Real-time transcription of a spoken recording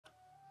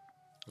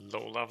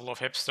Low level of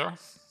hipster.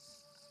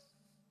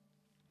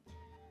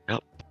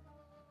 Yep.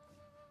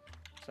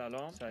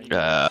 سلام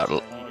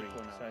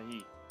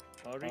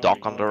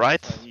Dock on the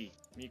right.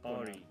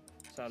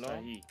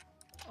 سلام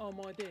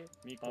آماده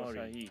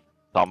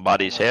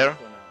Somebody's here.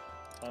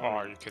 Oh,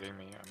 are you kidding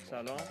me? I'm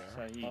سلام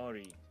walking there.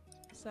 آری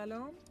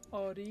سلام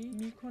آری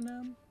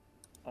میکنم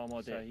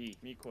آماده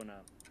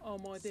میکنم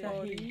آماده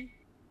آری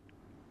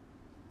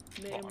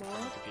Well, I'm معمار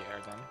going to be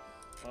here then.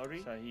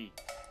 آری صحیح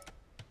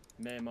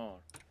معمار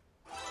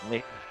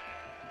Me.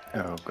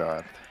 Oh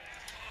god.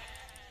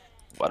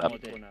 What up?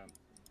 آماده کنم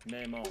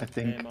معمار I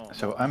think معمار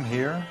so. I'm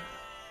here.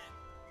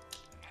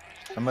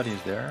 Somebody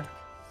is there.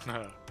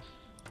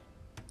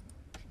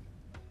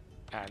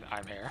 And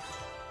I'm here.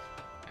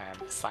 And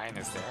the sign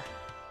is there.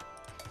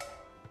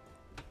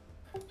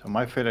 So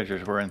my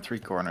villagers were in 3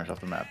 corners of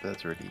the map.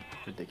 That's really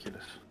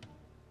ridiculous.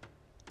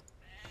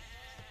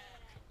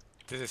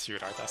 This is you,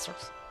 right,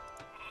 Astrox?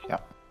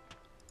 Yeah.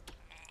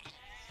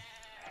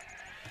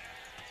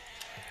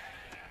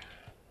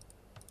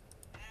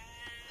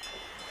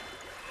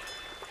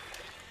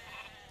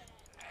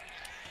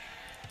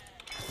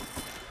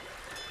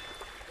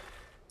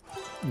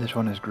 This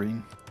one is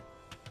green.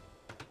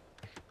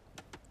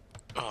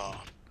 Oh,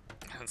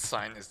 and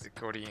sign is the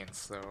Korean,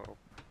 so...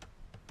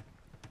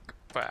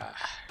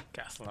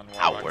 Castle and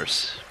war wagons. Hours.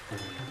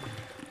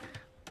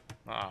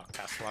 Ah,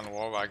 Castle and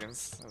war wagons,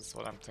 that's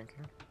what I'm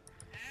thinking.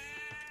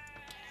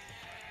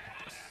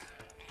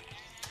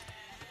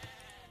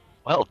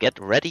 Well, get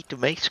ready to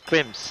make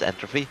scrims,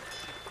 Entropy.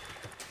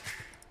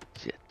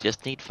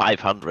 Just need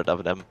 500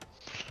 of them.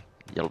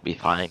 You'll be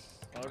fine.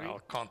 آری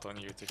I'll count on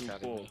you to carry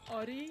چوبور me.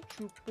 آری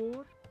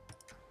چوبور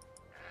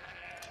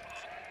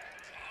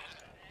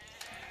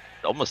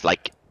Almost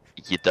like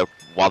you don't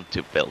want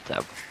to build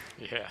them.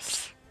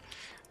 Yes.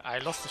 I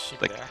lost the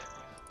sheep Like- there.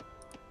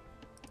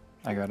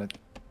 I got it.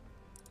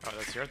 Oh,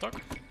 that's your dog?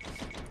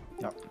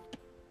 Yep.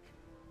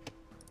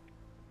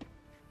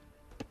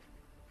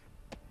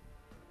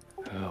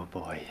 Oh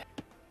boy.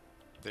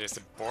 There is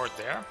a board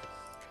there.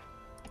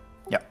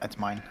 Yeah, it's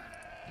mine.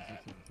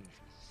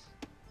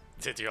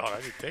 Did you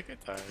already take it?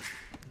 I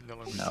no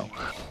longer No. see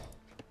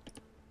it.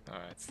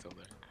 Oh, it's still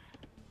there.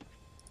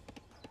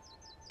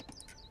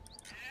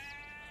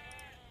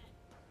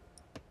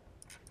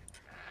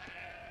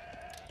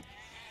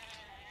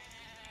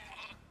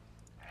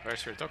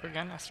 Where's your dog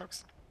again,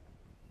 Astrox?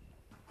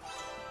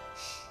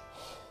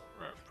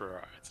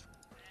 Right.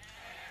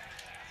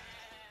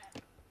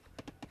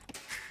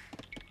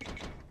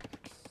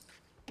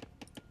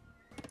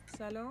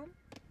 سلام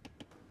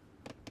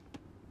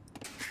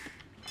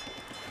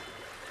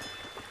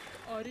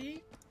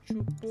آری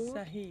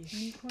چوبور صحیح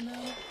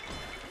میکنم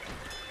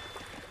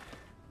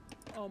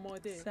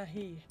آماده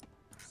صحیح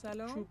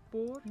سلام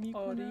چوبور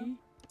میکنم آری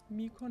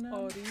میکنم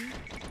آری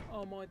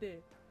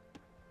آماده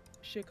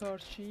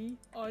شکارچی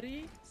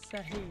آری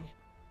صحیح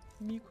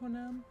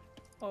میکنم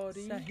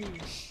آری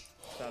صحیح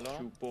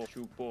سلام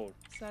چوبور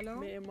سلام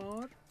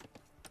معمار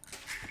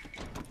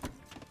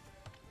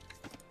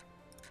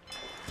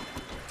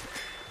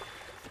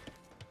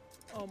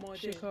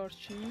آماده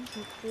شکارچی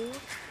چوبور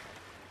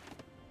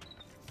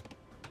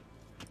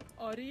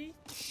آری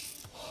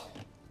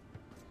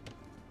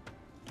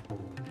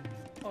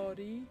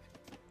آری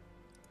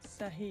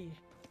صحیح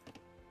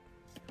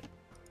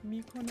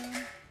میکنم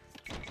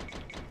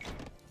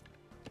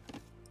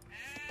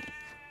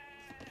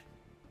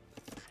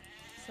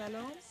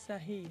سلام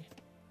صحیح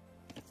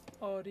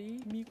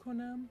آری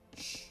میکنم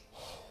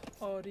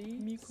آری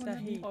میکنم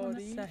صحیح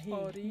آری صحیح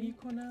آری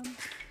میکنم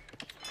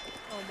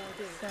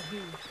آماده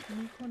صحیح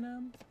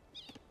میکنم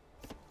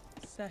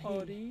صحیح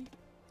آری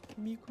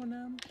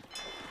میکنم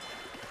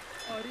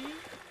آری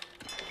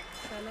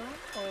سلام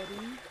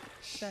آری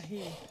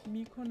صحیح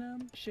میکنم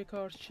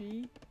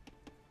شکارچی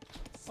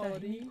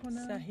آری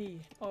میکنم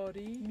صحیح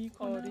آری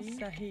میکنم آری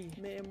صحیح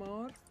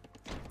معمار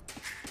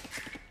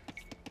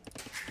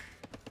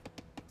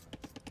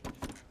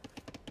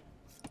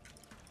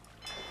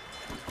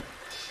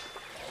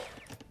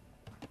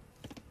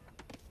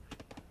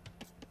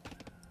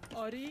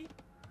آری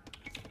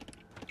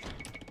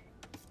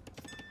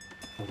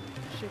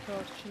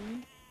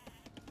شکارچی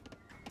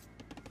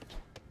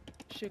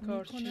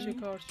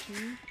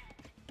شکارچی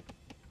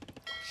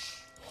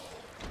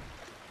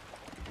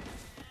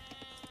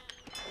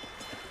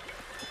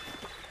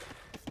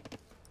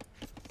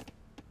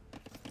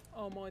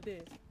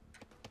آماده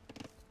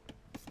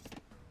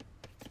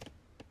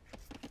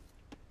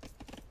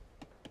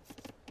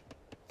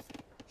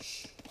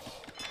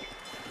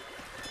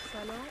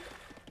سلام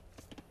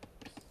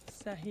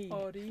صحیح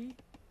آری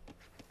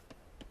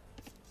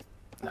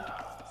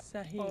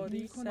صحیح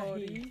آری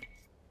صحیح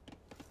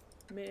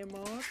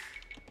معمار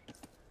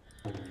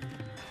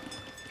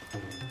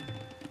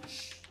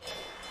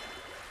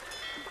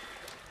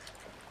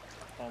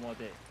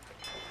آماده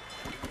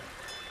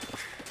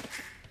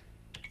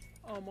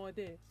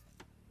آماده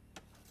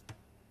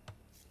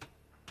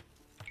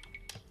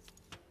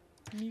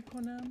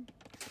میکنم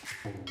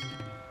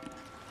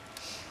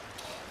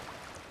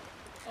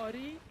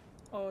آری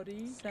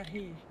آری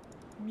صحیح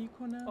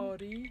میکنم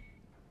آری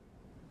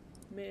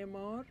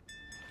معمار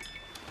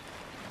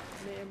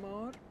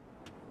معمار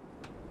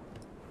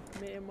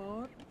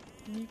معمار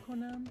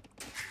میکنم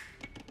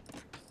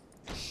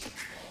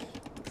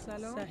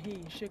سلام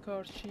صحیح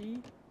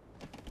شکارچی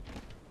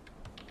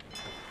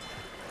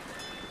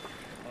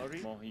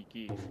آری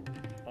ماهیگیر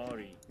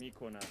آری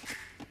میکنم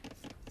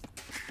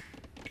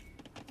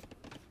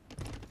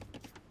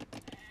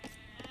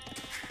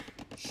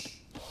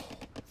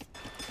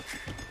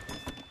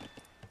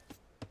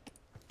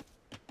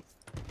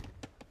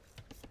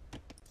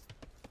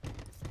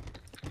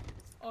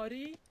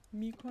آری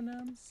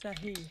میکنم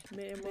صحیح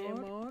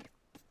معمار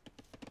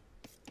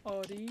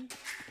آری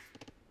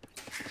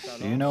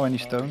Do you know any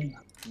stone?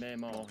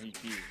 معمار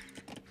ماهیگیر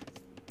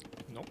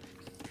Nope.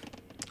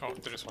 Oh,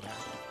 there is one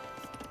here.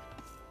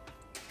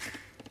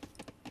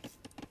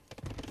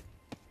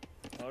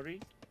 آری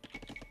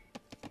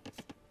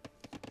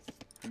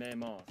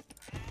معمار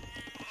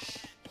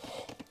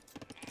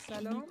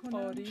سلام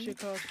آری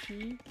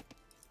شکارچی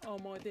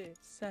آماده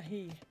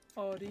صحیح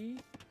آری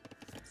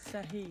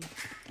صحیح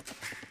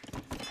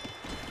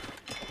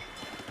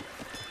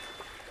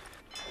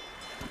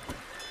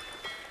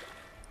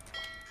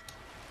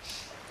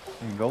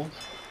Any gold?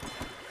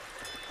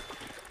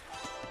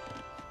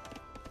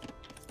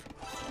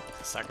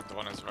 The second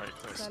one is very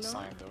close to سلام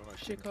sign though. I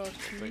think we'll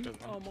شکارچی take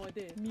it one.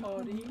 آماده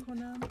آری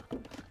کنم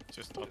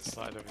Just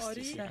outside of his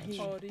آری DC range.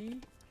 صحیح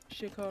آری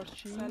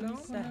شکارچی سلام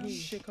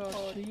صحیح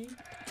شکارچی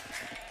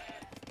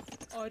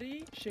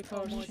آری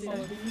شکارچی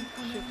صحیح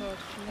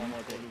شکارچی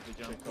آماده علوف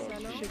جمع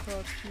سلام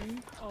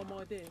شکارچی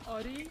آماده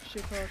آری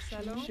شکارچی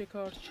سلام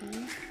شکارچی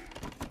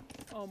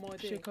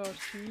آماده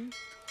شکارچی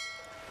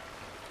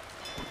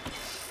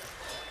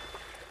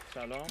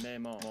سلام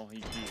معمار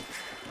ماهیگیر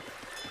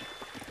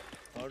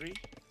آری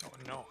Oh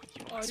no,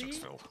 you Ari?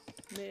 Essexville.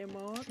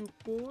 معمار چوب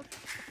بر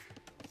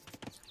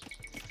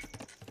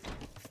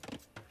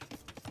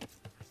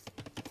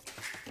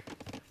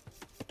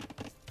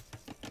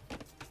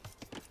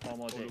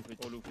آماده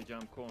علوف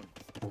جمع کن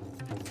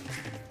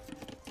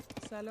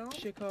سلام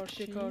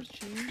شکارچی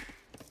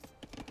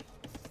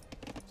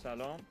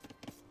سلام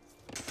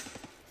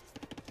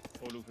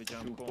علوف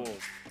جمع کن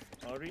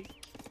آری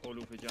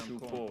علوف جمع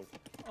کن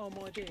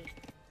آماده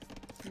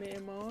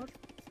معمار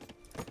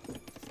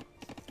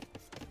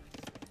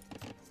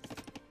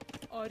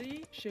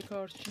آری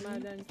شکارچی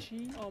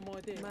معدنچی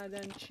آماده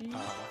معدنچی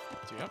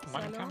Do you have a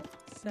mining سلام camp?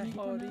 صحیح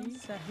آری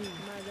صحیح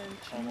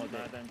معدنچی آماده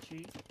معدن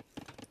چی؟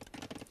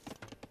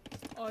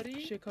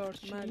 آری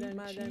شکارچی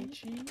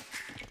معدنچی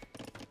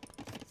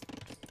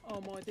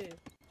آماده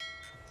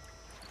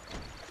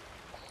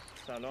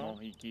سلام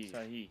ماهیگیر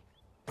صحیح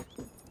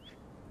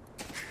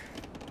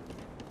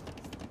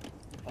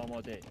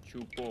آماده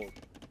چوب بر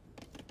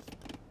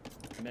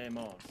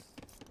معمار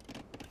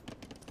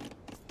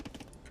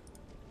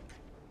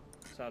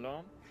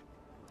سلام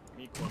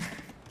میکنم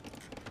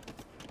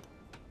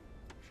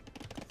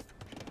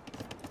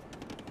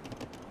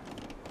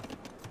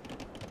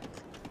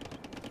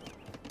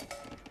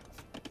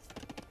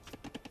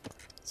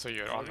So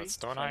you're on that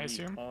stone, I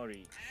assume?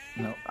 آری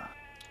No.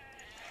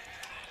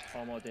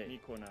 آماده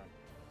میکنم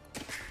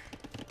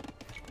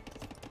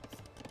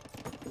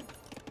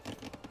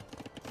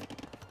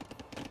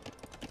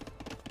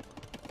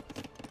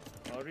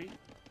آری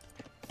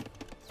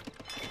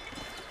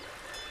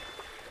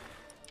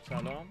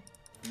سلام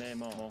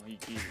معمار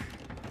ماهیگیر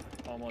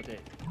آماده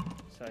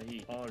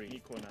صحیح آری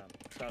میکنم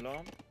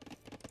shalom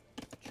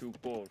چوب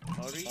برد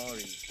آری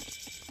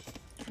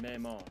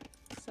معمار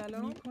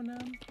سلام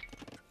میکنم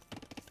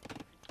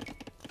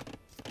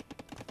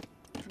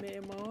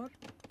معمار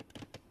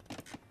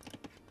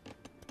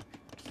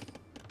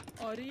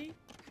آری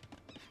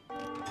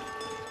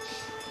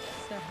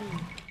صحیح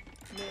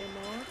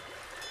معمار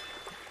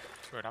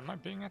Wait, am I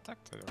being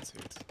attacked? I don't see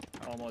it.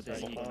 Oh, آماده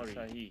صحیح. آری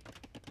صحیح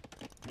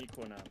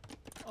میکنم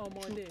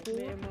آماده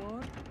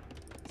معمار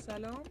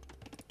سلام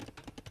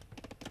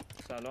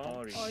سلام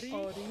آری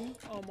آری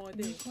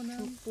آماده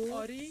میکنم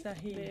آری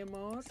صحیح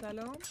معمار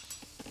سلام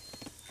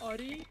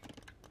آری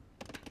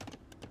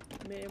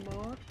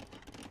معمار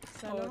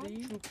سلام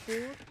چوب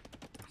بر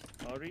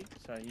آری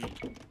صحیح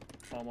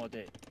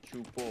آماده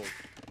چوب برد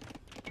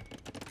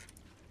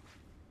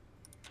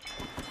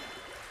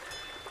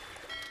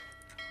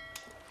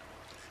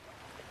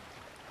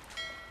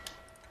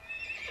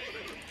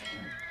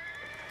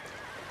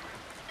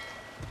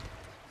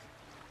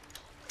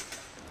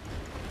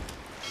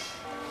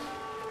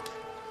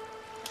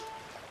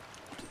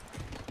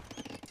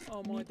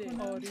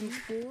آماده آری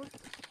چوب بر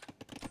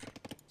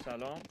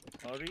سلام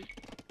آری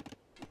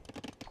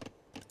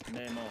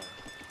معمار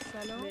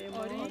سلام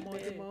آری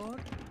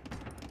معمار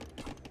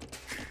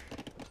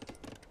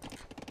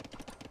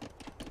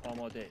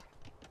آماده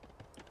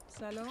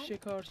سلام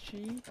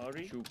شکارچی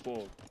آری چوب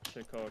برد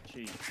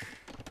شکارچی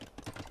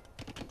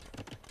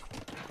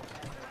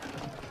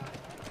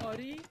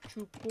آری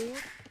چوب بر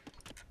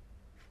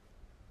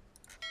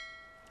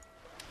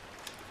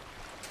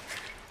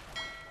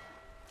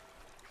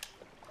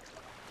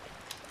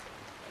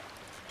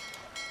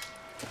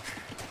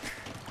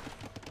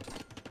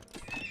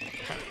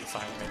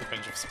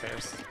range of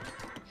spares.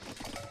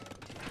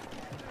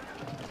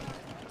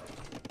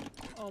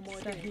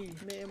 آماده صحیح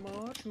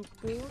معمار چوب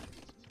برد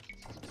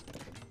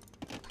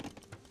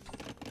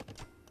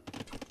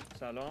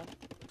سلام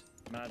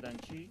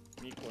معدنچی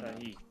میکنم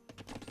صحیح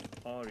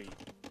آری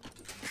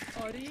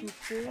آری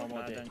چوب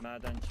برد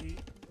معدنچی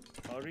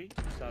آری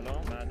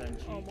سلام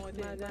معدنچی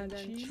آماده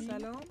معدنچی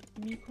سلام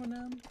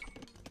میکنم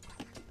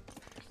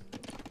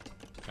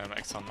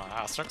Make some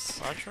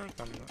Astrax archer,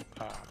 then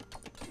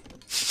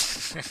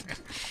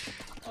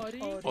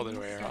آری other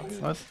way around.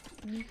 What?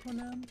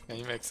 میکنم Then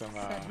you make some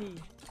صحیح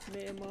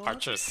معمار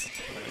archers,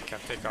 then you can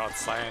take out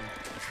Cyan.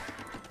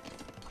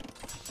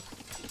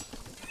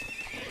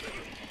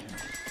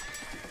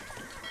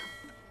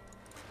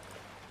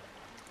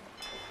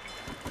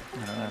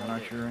 I don't have an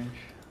archer range.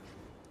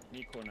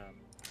 میکنم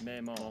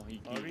معمار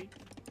ماهیگیر آری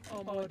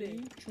آماده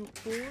چوب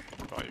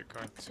برد Are you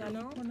going to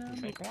سلام کنم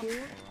make چوب one?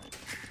 برد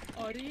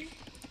آری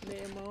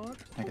معمار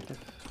Negative.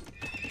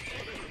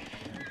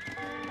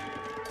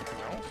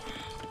 No?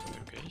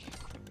 Okay.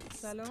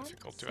 سلام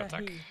Difficult to attack.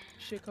 صحیح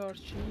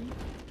شکارچی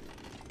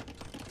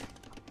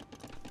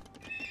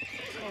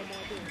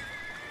آماده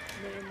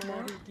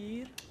معمار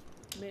گیر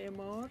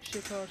معمار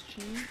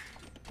شکارچی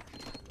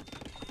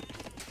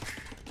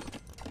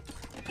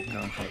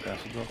Going for a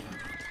castle drop.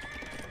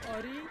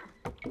 آری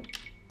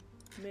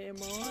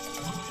معمار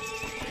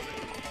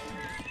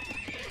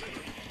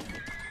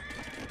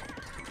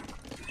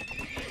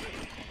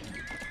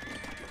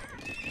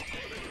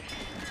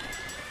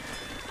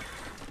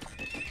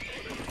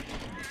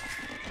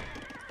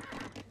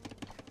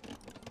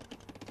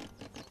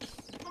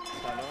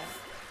سلام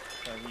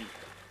صحیح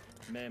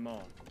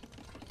معمار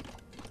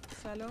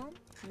سلام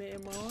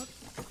معمار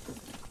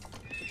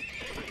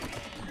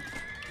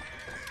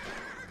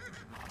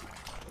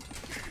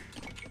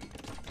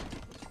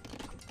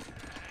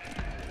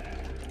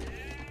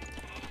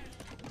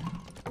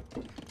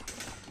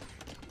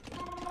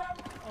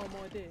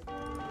آماده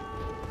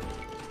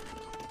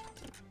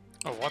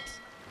Oh, what?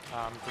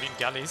 Green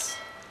galleys.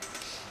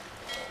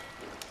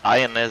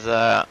 Iron is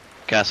a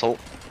castle.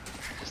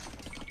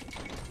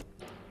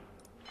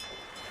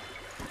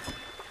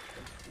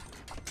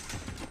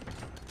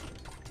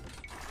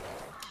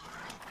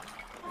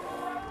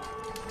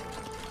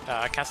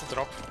 Castle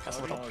drop.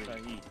 Castle drop. آری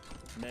صحیح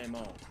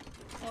معمار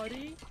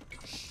آری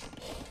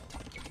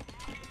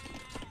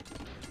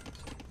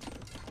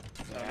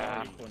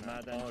Yeah.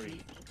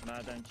 معدنچی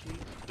معدنچی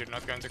You're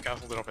not going to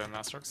castle drop in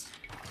Astrax?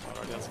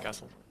 Already has a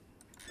castle.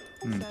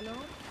 سلام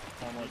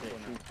آماده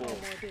چوب برد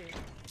آماده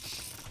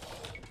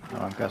No,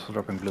 I'm castle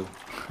dropping blue.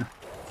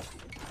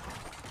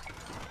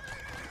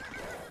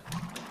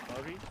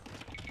 آری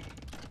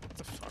What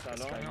the fuck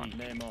is سلام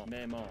going on?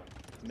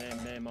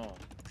 معمار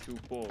چوب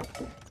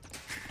برد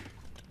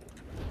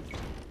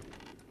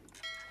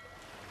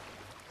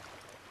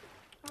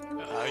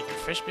Are your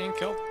fish being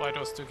killed by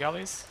those two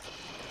galleys?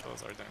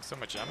 Those are doing so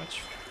much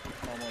damage.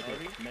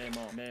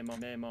 آماده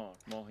معمار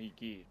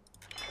ماهیگیر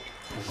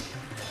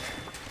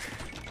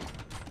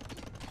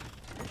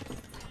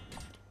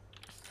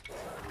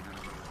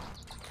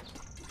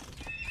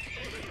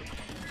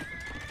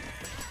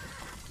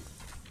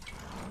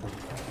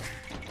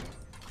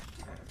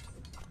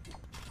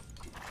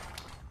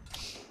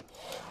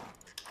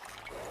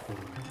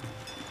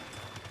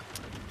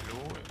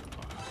Blue.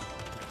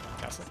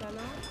 Castle.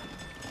 سلام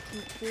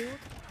چوب برد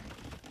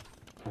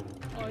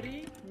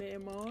آری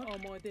معمار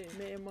آماده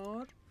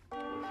معمار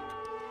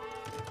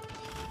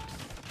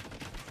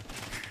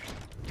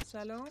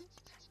سلام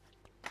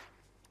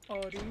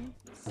آری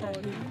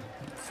صحیح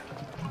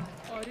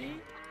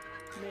آری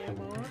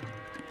معمار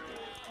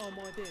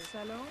آماده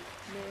سلام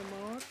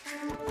معمار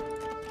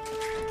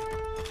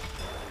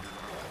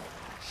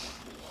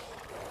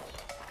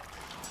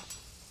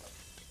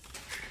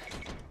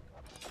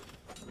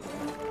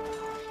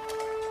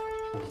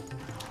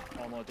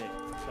آماده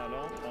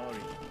سلام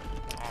آری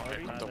Oh,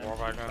 here come the war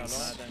wagons.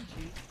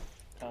 معدنچی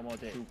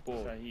آماده چوب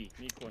برد صحیح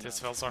میکنم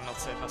These wells are not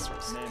safe,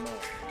 Astrax. معمار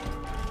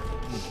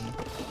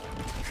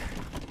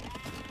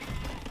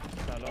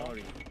سلام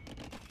آری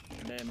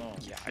معمار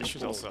Yeah, I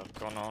should also have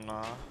gone on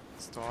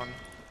Storm.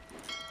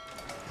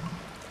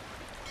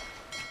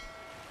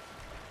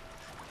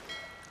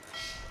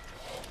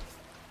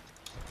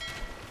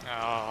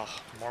 Ah,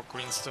 more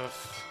green stuff.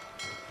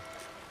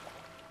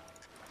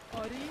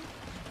 آری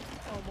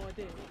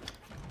آماده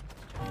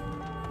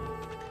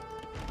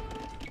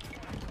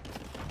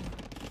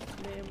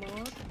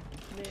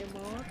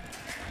معمار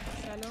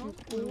سلام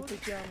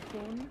علوف جمع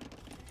کن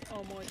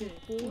آماده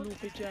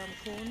علوف جمع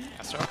کن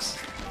Astrax.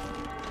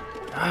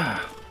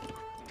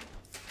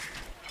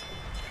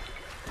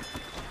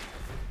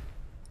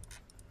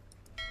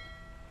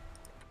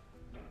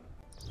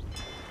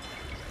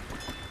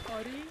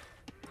 آری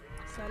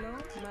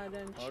سلام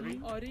معدنچی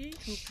آری. آری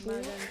چوب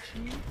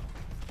معدنچی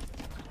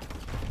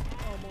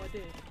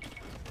آماده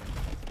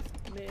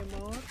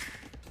معمار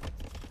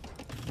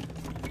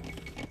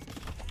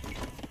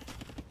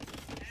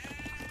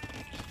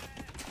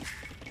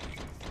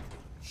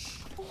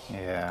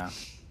Yeah.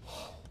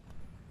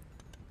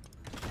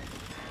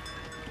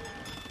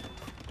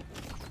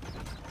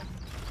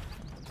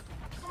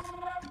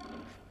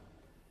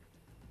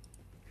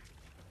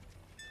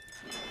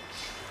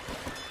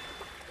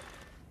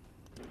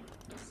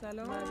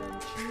 سلام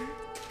معدنچی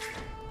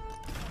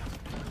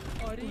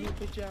آری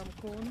علوفه جمع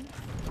کن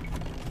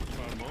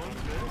فرمان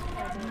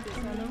آماده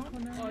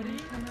سلام آری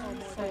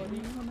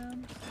آماده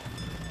کنم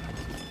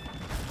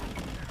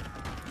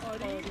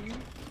آری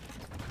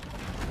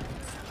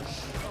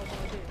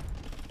آماده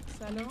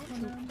سلام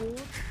کنم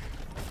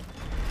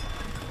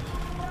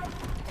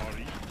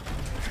آری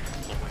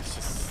Oh, it's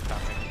just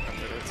standing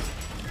under it.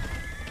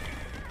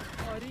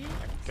 آری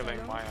Like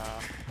killing my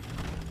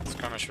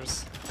skirmishers.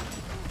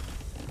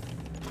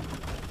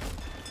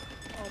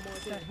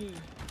 آماده صحیح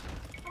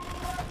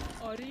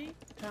آری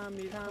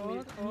تعمیر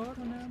کار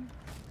کنم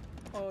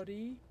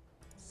آری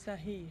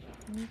صحیح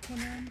می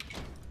کنم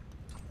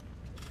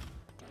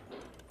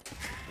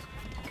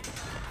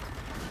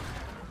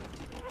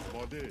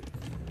آماده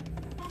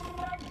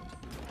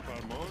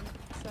فرمان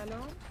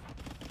سلام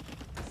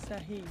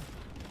صحیح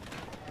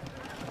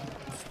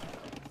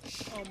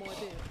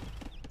آماده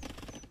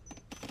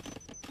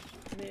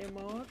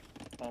معمار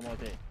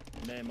آماده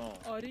معمار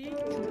آری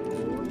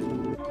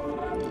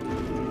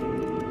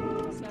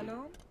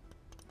سلام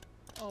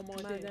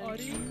آماده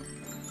آری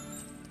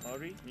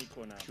آری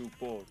میکنم چوب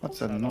برد What's that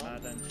سلام noise?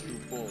 معدن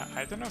چوب برد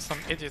I don't know, some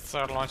idiots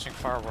are launching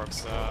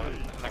fireworks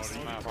next to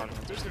my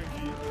apartment.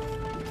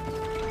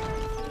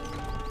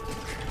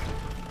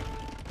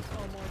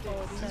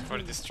 آماده It's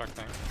very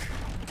distracting.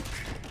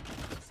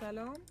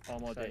 سلام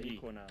آماده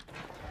میکنم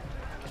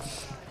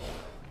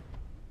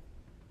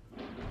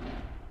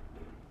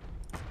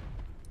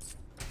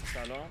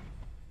سلام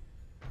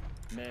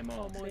معمار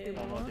آماده.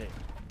 آماده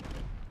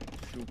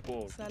چوب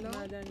برد سلام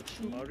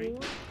معدنچی آری.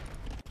 برد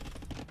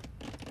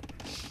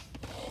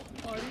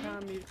آری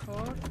تعمیر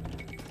کار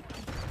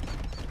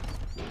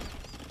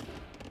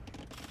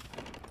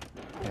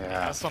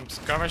Yeah, Some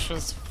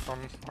skirmishes from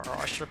our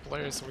usher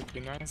players would be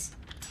nice.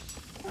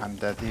 I'm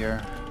dead here.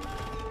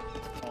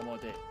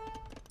 آماده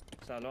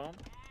سلام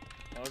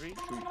آری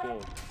چوب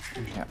برد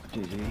Yeah,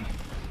 GG.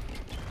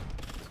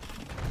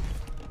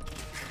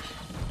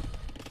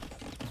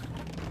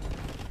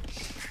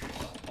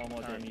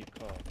 آماده تعمیر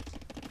کار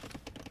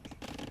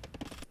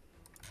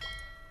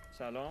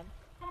سلام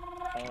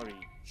آری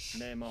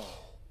معمار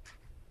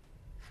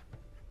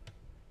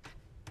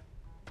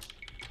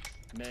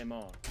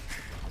معمار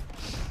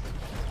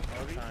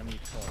آری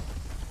تعمیر کار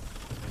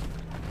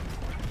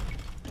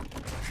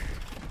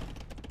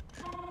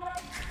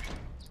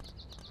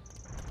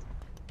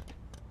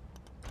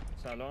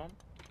سلام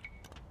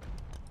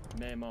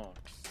معمار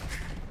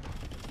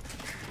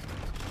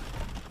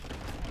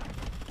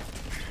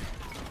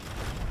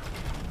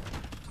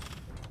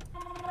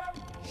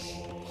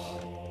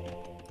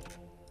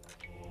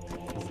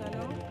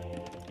سلام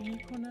می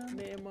کنم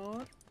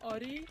معمار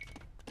آری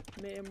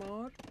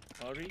معمار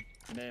آری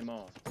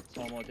معمار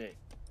آماده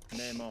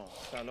معمار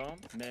سلام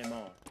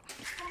معمار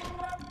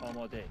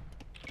آماده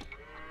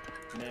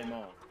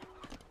معمار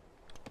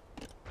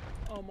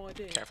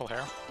آماده Careful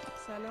here.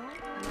 سلام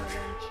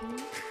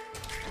معدنچی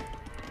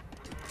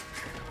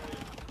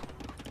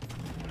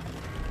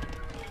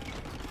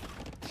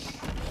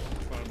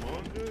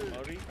فرمان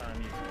آری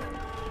تعمیر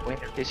کار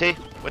Winner TC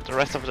with the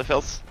rest of the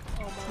fields.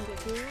 آماده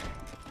برد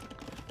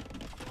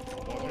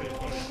آماده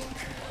آری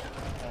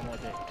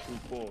آماده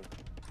چوب برد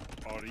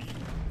آری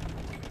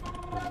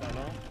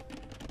سلام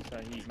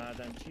صحیح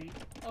معدنچی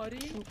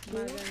آری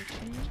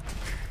معدنچی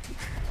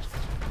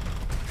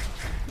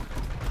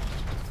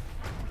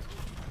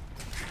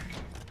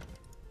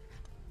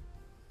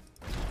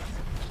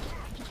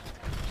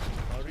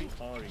آری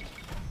آری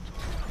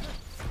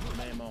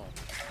معمار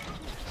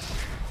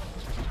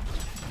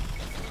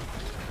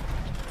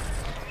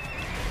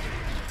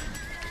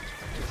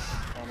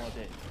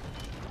آماده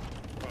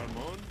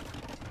فرمان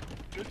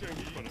چه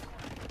جنگی کنم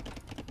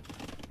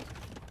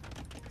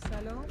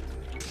سلام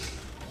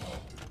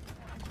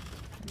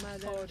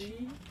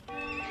معدنچی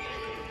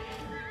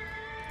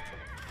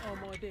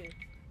آماده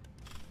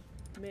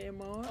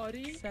معمار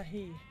آری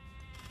صحیح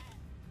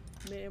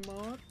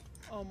معمار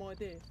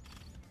آماده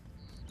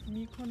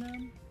می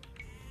کنم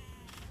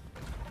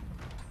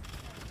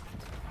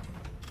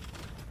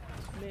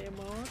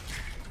معمار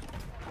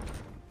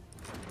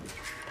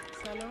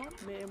سلام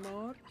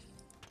معمار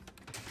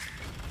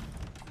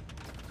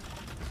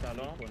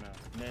سلام کنم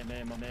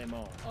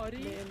معمار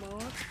آری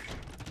معمار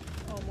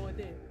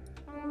آماده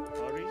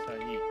آری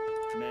صحیح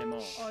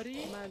معمار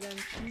آری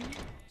معدنچی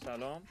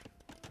سلام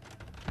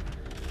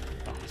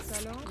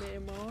سلام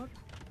معمار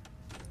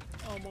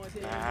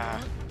آماده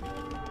Ah,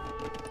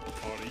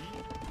 آری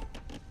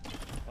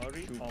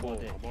آری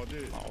آماده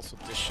آماده also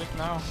this shit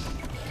now.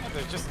 Oh,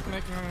 they're just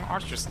making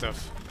archer stuff.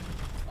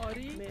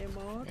 آری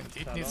معمار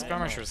Indeed need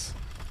skirmishers.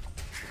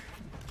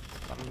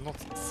 I'm not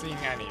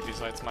seeing any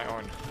besides my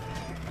own.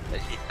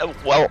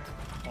 Well,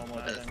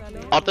 آماده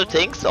سلام other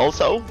things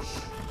also.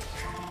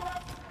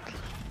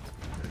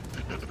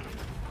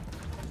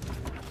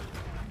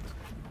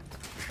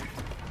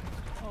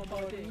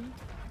 آماده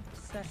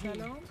صحیح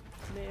سلام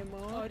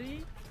معمار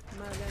آری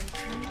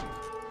معدنچی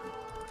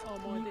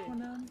آماده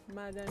کنم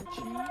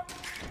معدنچی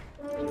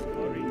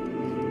آری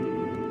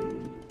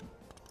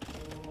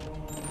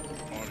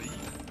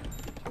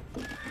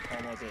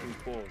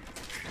چوب‌بر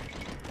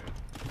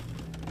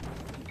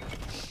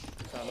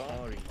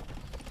سلام آری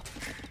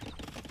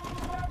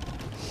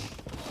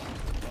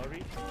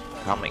آری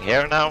Coming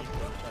here now.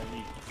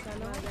 صحیح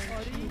سلام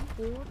آری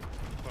بود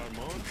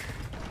فرمان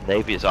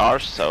Navy is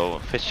ours, so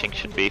fishing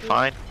should be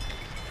fine.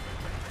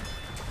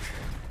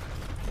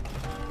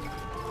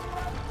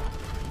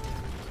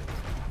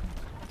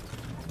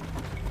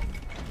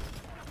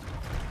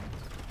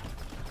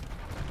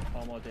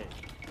 آماده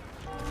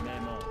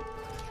معمار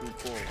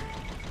چوب‌بر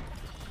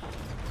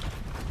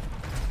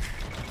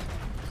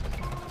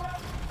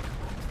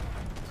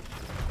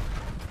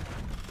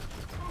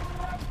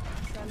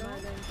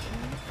سلام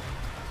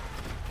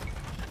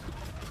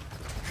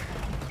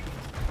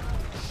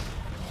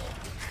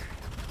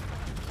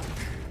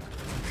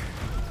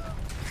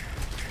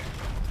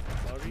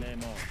آری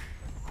معمار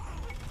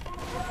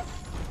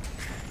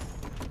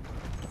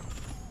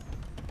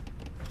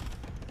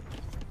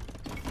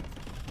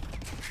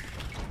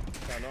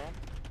سلام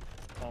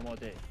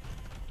آماده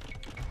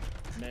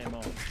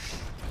معمار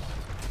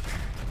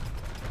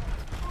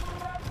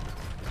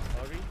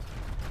آری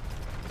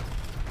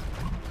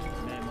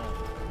معمار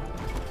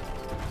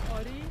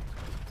آری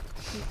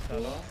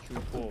سلام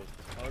چوب‌بر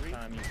آری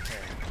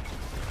تعمیرکار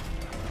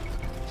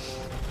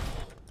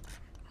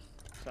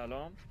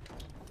سلام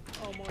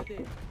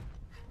آماده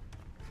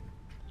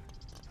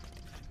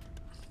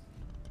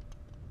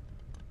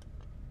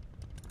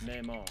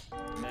معمار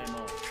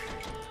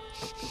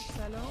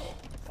سلام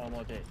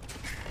آماده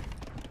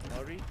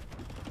آری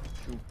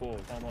چوب‌بر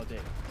آماده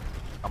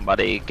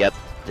Somebody get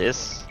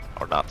this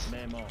or not?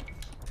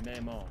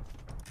 معمار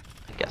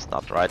I guess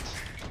not, right?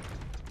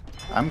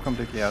 I'm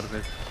completely out of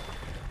it.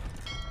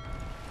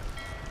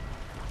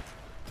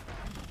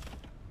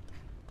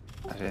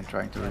 I didn't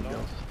trying to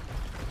rebuild.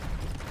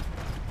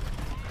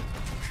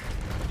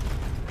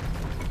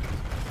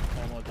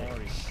 آماده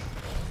آری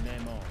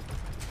معمار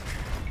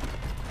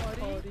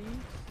آری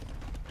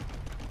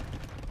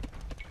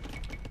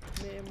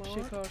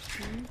معمار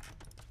شکارچی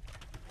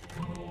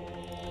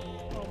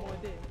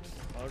آماده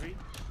آری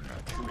Yeah,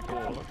 I think we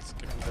can bullets,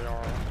 given they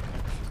are.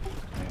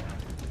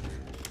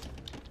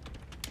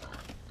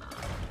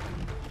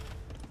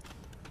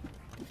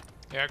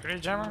 You agree,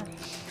 Jammer?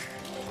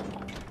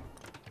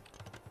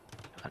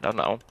 I don't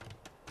know.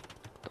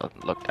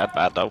 Doesn't look that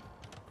bad though.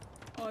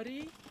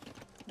 آری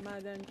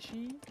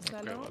معدنچی Okay,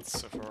 سلام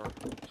let's for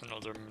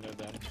another minute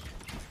then.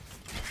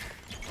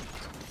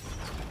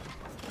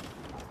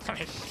 I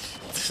mean,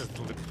 it doesn't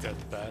look that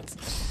bad.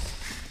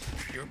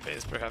 Your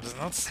base perhaps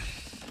not.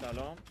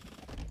 سلام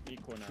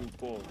میکنم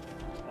چوب‌بر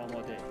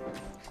آماده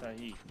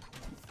صحیح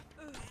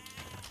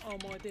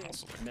آماده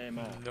Also,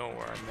 معمار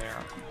nowhere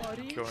near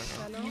آری going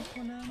on. سلام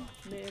میکنم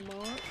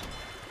معمار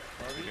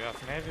آری We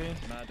have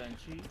navy.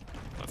 معدنچی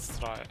Let's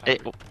try. Hey,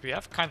 We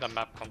have kind of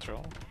map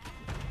control.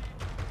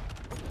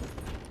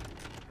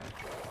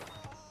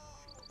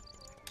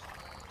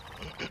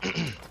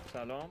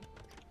 سلام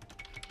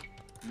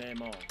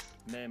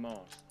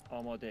معمار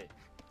آماده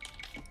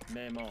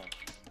معمار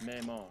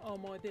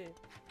آماده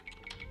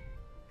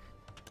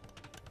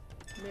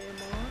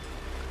معمار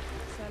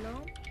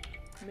سلام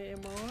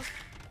معمار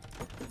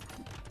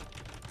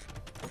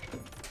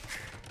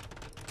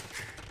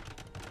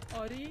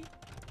آری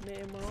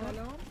معمار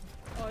سلام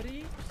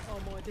آری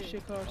آماده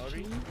شکارچی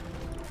آری.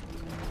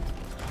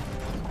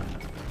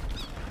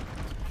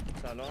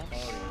 سلام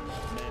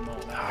آری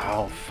معمار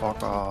Oh,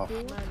 fuck off.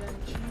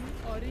 معدنچی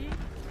آری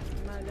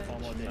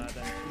آماده معدنچی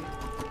معدنچی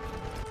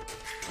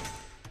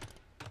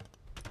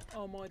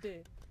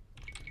آماده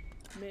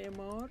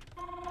معمار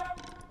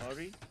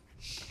آری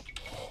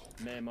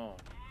معمار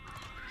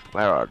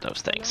Where are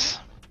those things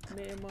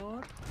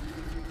معمار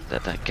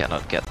that I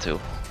cannot get to?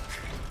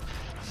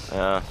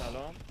 سلام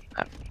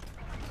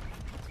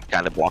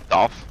Kind of blocked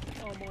off.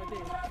 آماده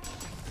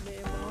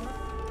معمار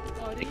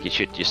I آری think you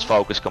should just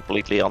focus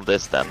completely on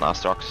this then,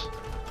 Astrox.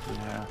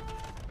 Yeah.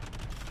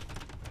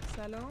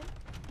 سلام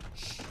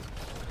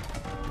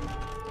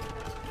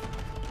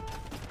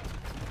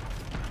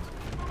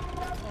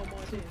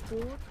آماده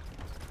بود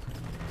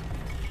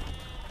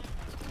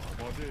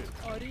آماده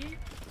آری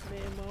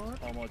معمار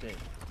آماده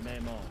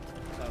معمار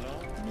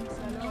سلام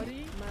سلام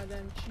آری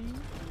معدنچی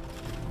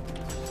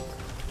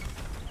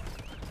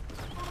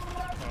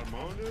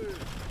فرمانه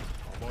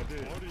آماده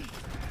آری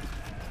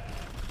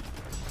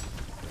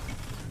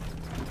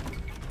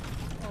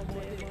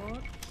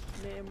معمار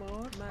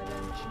معمار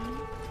معدنچی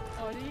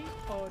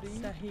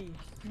آری صحیح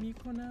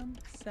میکنم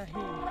صحیح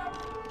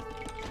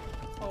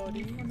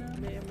آری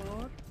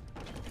معمار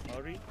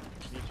آری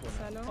میکنم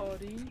سلام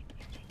آری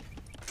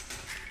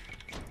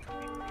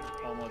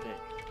آماده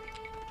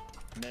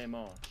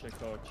معمار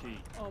شکارچی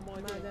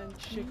آماده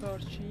معدنچی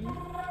شکارچی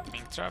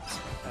Being trapped.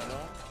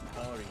 سلام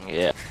آری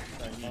Yeah,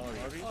 صحیح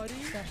آری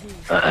آری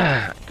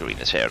صحیح green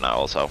is here now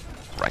also,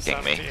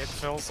 wrecking me. 78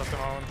 fills at the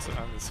moment,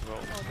 and this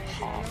will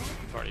half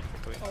very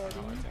quickly.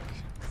 Now, I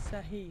think.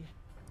 صحیح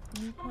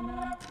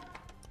میکنم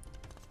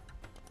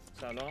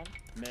سلام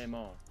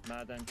معمار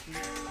معدنچی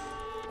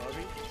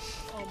آری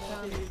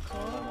آماده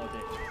کار آماده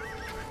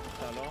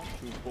سلام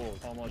تو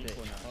پورت آماده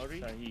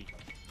آری صحیح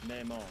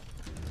معمار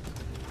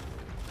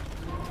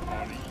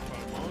آری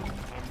فرمان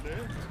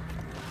حمله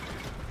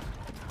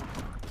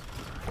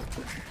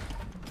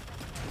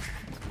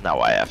Now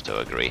I have to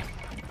agree.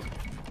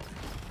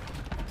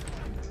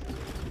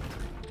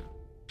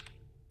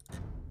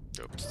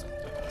 Oops,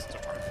 that's the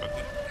wrong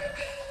button.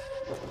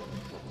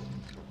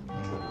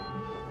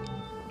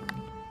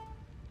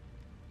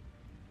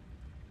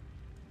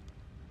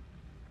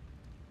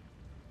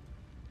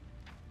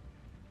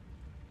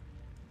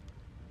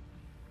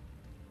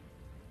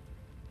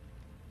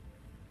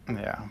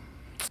 Yeah,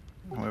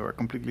 we were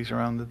completely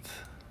surrounded.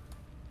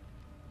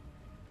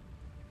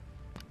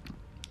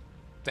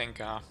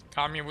 Think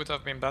army would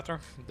have been better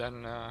than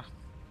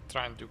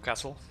trying to do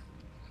castle.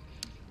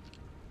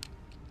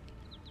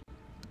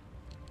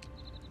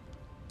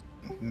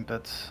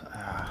 But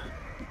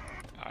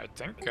I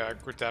think I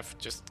could have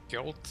just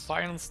killed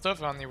silent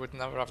stuff and he would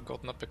never have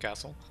gotten up a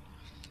castle.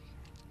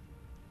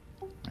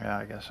 yeah,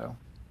 I guess so.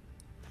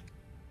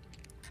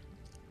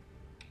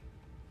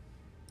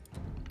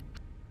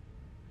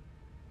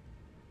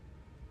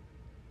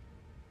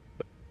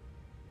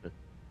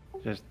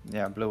 Just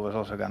yeah, blue was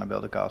also gonna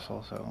build a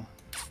castle, so.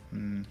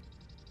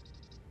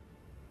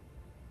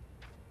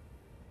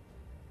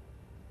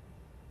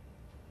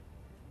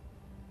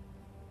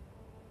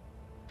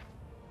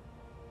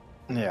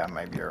 Yeah,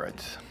 maybe you're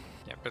right.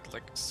 Yeah, but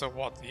like, so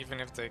what? Even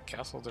if the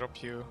castle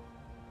drop you,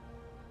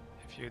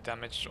 if you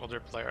damage other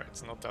player,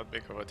 it's not that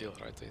big of a deal,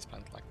 right? They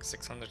spent like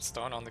 600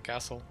 stone on the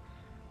castle.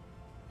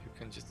 You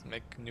can just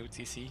make new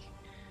TC.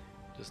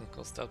 Doesn't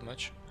cost that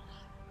much.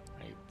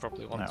 You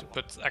probably want to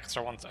put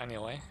extra ones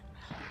anyway.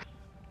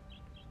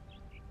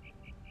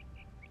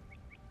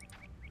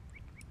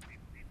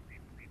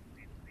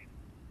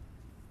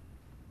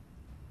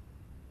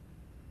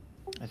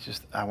 It's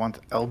just I want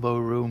elbow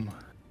room.